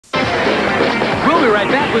We'll be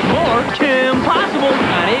right back with more Kim Possible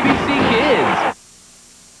on ABC Kids.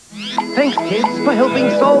 Thanks, kids, for helping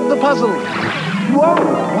solve the puzzle.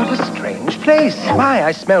 Whoa, what a strange place. My,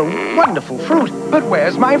 I smell wonderful fruit. But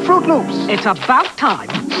where's my Fruit Loops? It's about time.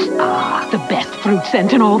 Ah, the best fruit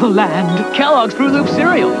scent in all the land. Kellogg's Fruit Loop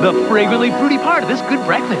cereal, the fragrantly fruity part of this good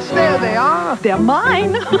breakfast. There they are. They're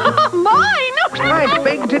mine. Mine! I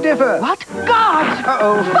beg to differ. What? Guards!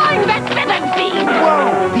 Uh-oh. Find that centipede!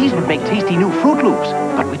 Whoa, these would make tasty new Fruit Loops.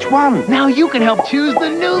 But which one? Now you can help choose the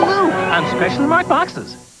new loop on specially marked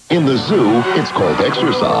boxes. In the zoo, it's called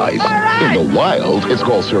exercise. right. In the wild, it's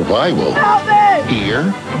called survival. Help me! Here,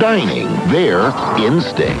 dining. There,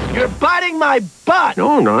 instinct. You're biting my butt.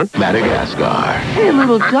 No, I'm not. Madagascar. Hey,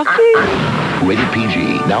 little ducky. Rated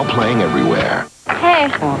PG, now playing everywhere. Hey,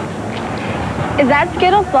 is that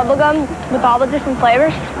Skittles bubblegum with all the different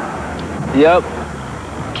flavors? Yep.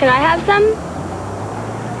 Can I have some?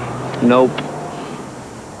 Nope.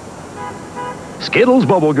 Skittles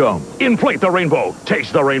bubblegum. Inflate the rainbow.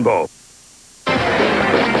 Taste the rainbow.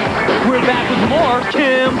 We're back with more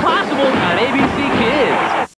Kim Possible on ABC Kids.